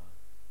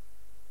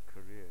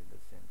career, in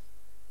that sense.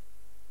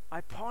 I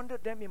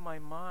pondered them in my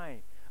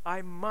mind.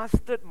 I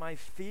mastered my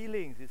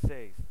feelings, it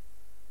says.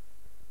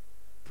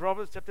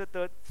 Proverbs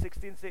chapter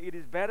 16 says, it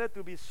is better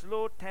to be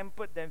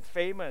slow-tempered than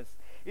famous.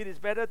 It is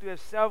better to have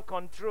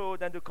self-control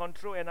than to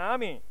control an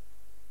army.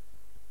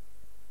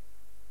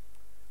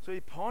 So he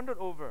pondered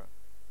over.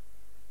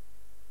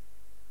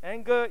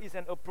 Anger is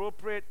an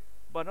appropriate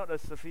but not a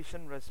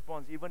sufficient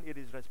response, even it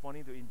is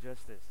responding to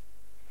injustice.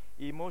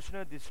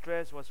 Emotional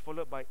distress was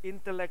followed by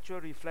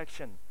intellectual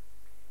reflection,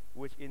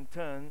 which in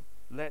turn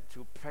led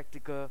to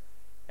practical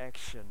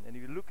action. And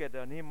if you look at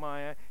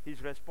Nehemiah,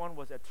 his response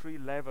was at 3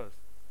 levels.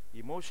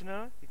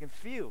 Emotional, he can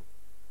feel.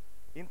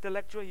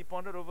 Intellectual, he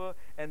pondered over.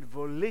 And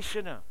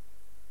volitional.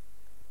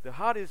 The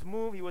heart is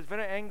moved, he was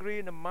very angry,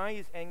 and the mind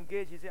is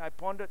engaged. He said, I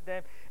pondered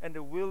them, and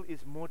the will is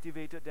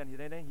motivated. Then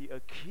he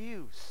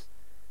accused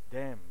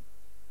them.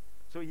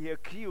 So he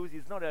accused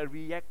is not a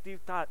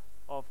reactive type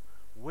of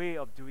way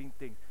of doing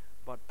things,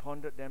 but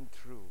pondered them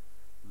through,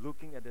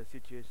 looking at the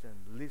situation,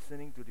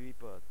 listening to the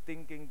people,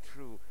 thinking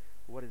through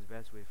what is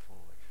best way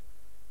forward.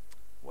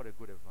 What a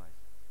good advice.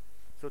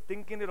 So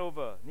thinking it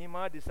over,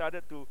 Nehemiah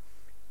decided to,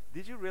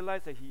 did you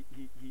realize that he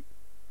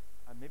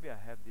maybe I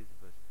have this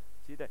verse.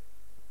 See that?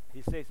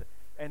 He says,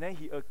 and then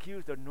he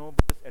accused the nobles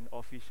and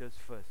officials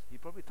first. He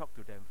probably talked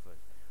to them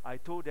first. I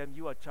told them,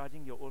 you are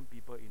charging your own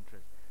people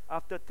interest.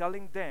 After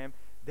telling them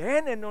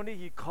Then and only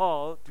he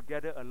called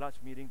together a large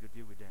meeting to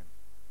deal with them.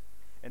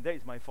 And that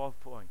is my fourth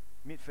point.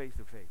 Meet face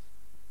to face.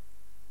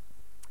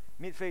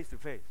 Meet face to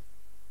face.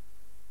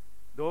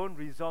 Don't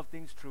resolve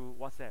things through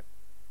WhatsApp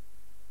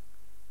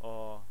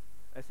or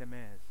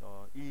SMS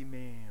or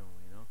email,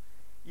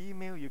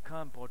 Email, you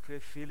can't portray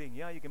feeling.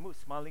 Yeah, you can put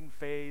smiling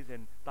face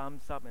and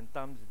thumbs up and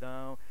thumbs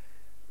down.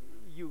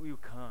 You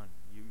can't.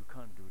 You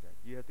can't do that.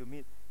 You have to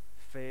meet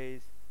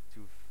face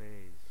to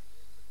face.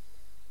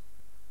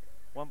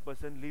 One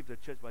person leave the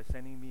church by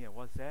sending me a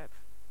WhatsApp.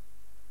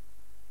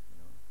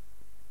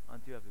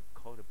 Until I have to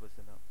call the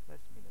person up.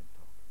 Let's meet and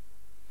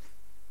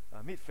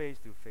talk. Meet face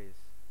to face.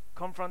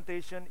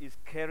 Confrontation is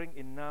caring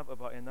enough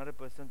about another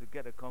person to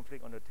get a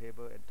conflict on the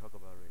table and talk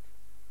about it.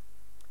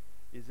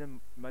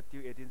 Isn't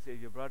Matthew 18 say,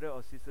 if your brother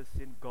or sister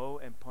sin, go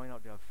and point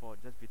out their fault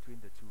just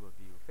between the two of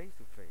you, face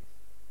to face.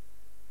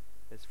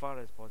 As far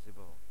as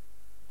possible,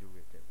 do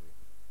it that way.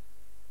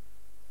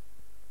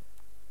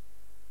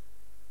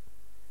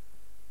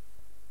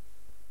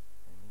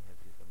 Let me have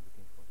this. I'm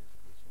looking for this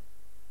solution.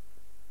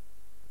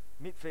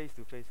 Meet face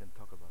to face and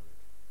talk about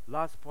it.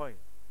 Last point.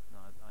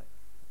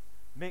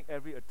 Make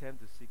every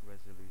attempt to seek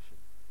resolution.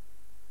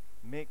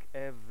 Make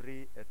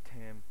every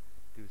attempt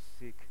to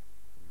seek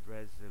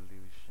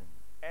resolution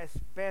as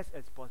best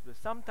as possible.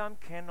 Sometimes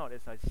cannot,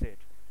 as I said.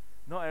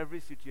 Not every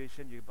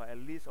situation but at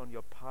least on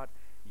your part,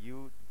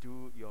 you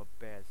do your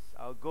best.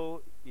 Our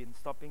goal in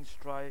stopping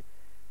strife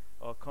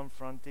or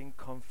confronting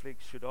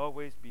conflict should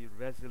always be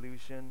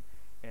resolution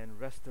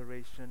and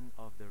restoration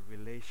of the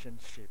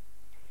relationship.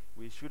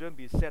 We shouldn't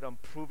be set on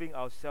proving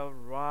ourselves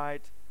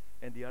right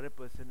and the other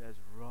person as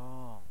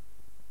wrong.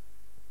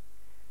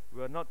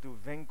 We are not to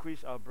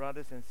vanquish our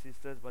brothers and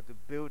sisters, but to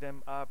build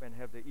them up and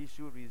have the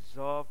issue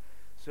resolved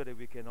so that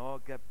we can all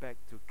get back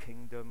to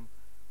kingdom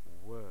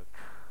work.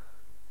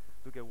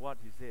 Look at what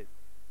he said.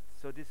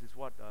 So this is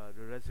what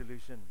the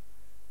resolution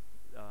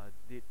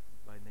did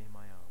by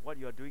Nehemiah. What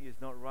you are doing is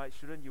not right.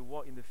 Shouldn't you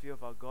walk in the fear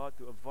of our God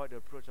to avoid the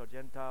approach of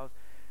Gentiles?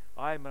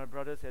 I, my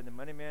brothers, and the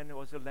money men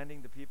also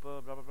lending the people,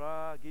 blah, blah,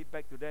 blah, give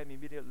back to them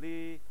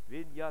immediately,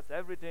 vineyards,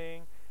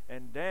 everything.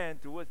 And then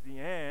towards the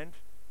end,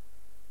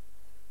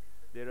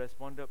 they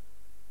responded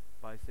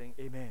by saying,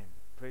 Amen,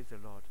 praise the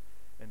Lord.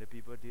 And the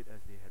people did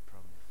as they had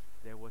promised.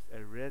 There was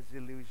a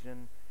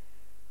resolution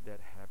that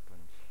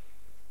happened.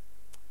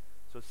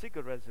 So seek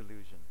a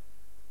resolution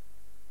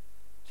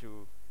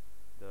to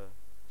the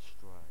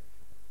strife.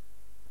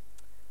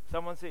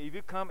 Someone said, if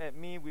you come at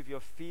me with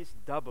your feast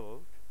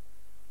doubled,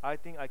 I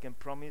think I can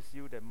promise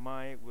you that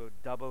mine will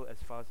double as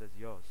fast as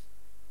yours.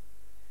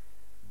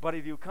 But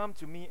if you come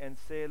to me and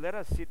say, let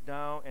us sit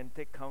down and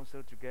take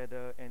counsel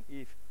together, and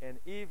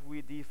if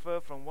we differ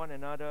from one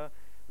another,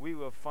 we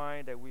will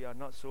find that we are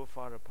not so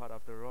far apart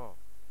after all.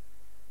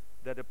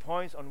 That the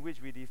points on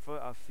which we differ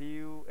are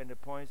few, and the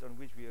points on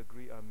which we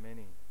agree are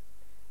many.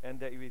 And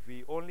that if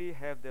we only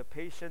have the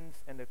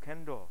patience and the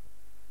candor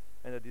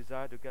and the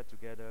desire to get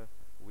together,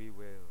 we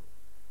will.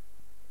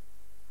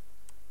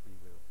 We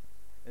will.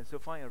 And so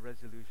find a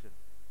resolution,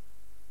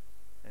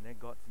 and then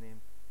God's name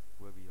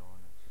will be honored.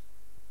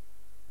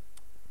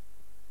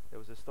 There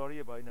was a story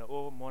about in an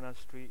old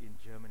monastery in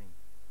Germany.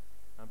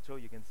 I'm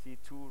told you can see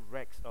two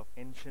racks of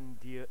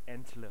ancient deer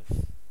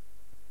antlers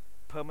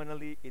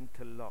permanently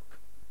interlocked.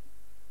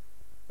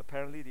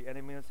 Apparently the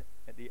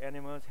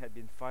animals had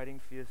been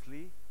fighting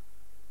fiercely,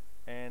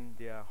 and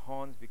their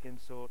horns became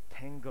so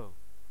tangled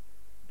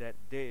that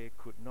they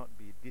could not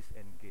be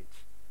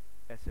disengaged.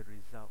 As a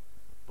result,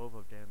 both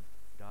of them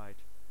died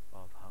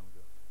of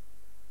hunger.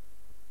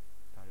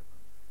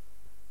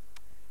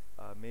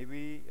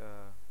 Maybe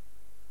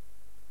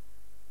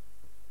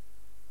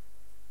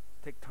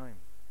take time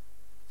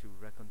to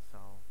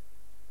reconcile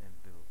and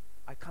build.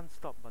 I can't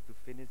stop but to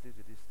finish this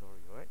with this story,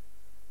 alright?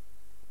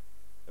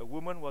 A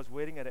woman was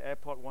waiting at the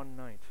airport one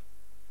night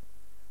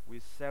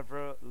with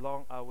several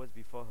long hours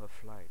before her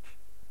flight.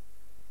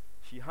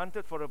 She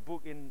hunted for a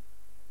book in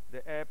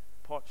the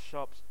airport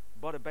shops,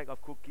 bought a bag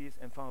of cookies,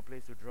 and found a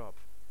place to drop.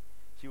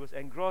 She was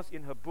engrossed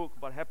in her book,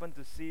 but happened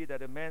to see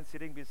that a man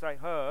sitting beside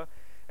her,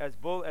 as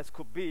bold as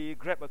could be,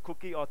 grabbed a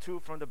cookie or two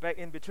from the bag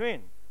in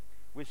between,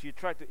 which she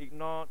tried to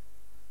ignore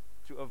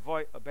to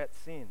avoid a bad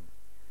scene.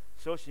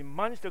 So she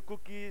munched the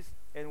cookies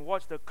and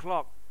watched the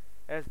clock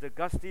as the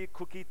gusty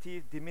cookie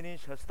thief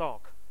diminished her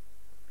stock.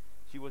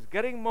 She was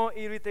getting more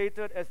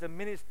irritated as the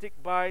minutes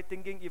ticked by,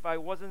 thinking if I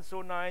wasn't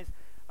so nice,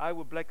 I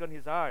would blacken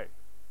his eye.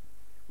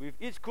 With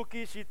each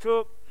cookie she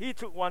took, he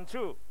took one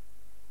too.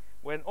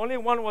 When only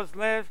one was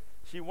left,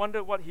 she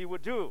wondered what he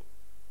would do.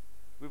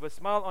 With a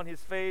smile on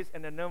his face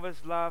and a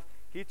nervous laugh,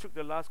 he took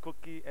the last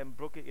cookie and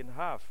broke it in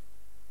half.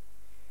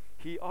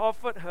 He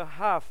offered her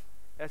half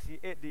as he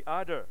ate the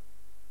other.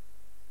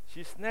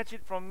 She snatched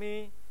it from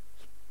him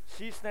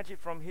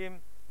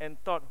and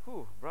thought,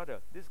 brother,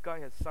 this guy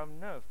has some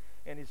nerve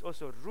and is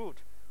also rude.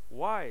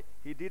 Why?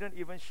 He didn't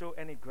even show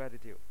any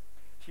gratitude.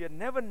 She had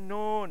never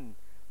known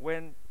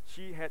when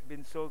she had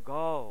been so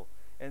galled,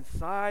 and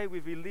sighed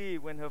with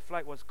relief when her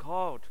flight was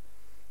called.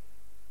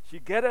 She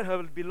gathered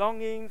her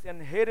belongings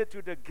and headed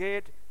to the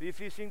gate,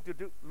 refusing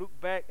to look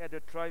back at the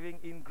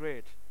driving-in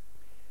grade.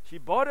 She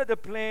boarded the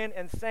plane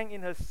and sank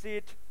in her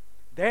seat.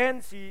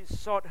 Then she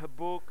sought her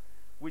book,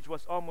 which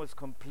was almost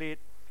complete.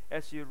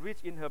 As she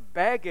reached in her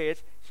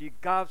baggage, she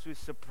gasped with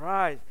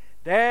surprise.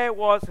 There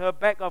was her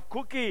bag of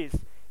cookies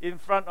in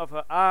front of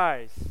her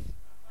eyes.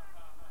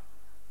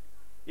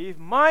 If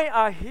mine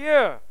are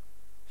here,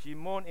 she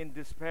moaned in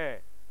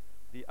despair.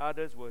 The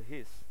others were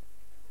his,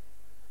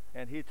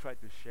 and he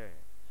tried to share.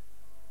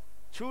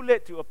 Too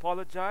late to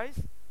apologize,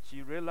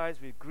 she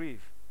realized with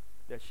grief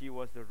that she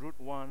was the rude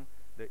one,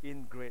 the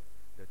ingrate,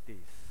 the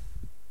thief.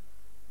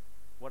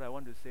 What I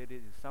want to say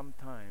is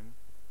sometimes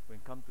when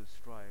it comes to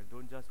strife,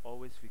 don't just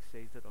always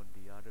fixated on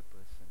the other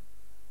person.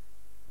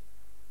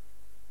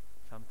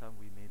 Sometimes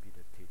we may be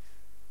the thief.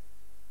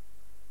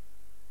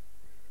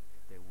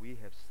 That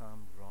we have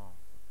some wrong.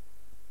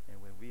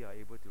 And when we are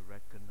able to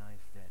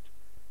recognize that,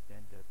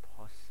 then the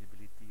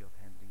possibility of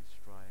handling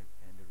strife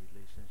and the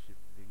relationship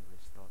being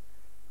restored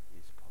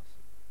is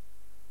possible.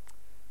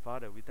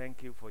 Father, we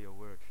thank you for your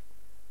word.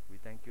 We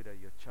thank you that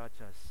you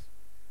charge us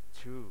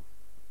to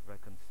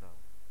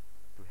reconcile,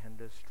 to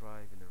handle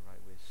strife in the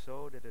right way,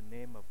 so that the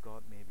name of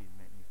God may be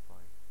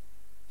magnified,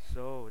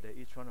 so that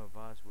each one of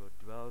us will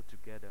dwell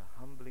together,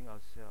 humbling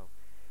ourselves,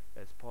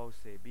 as Paul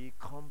said, be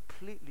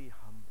completely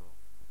humble,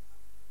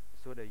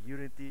 so that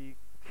unity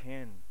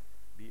can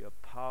be a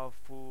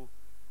powerful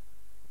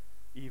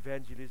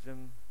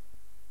evangelism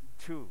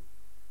tool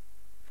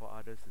for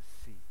others to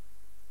see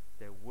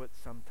that words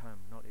sometimes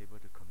not able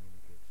to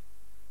communicate.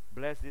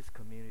 Bless this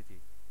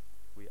community.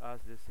 We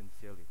ask this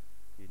sincerely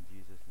in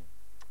Jesus' name.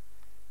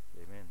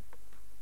 Amen.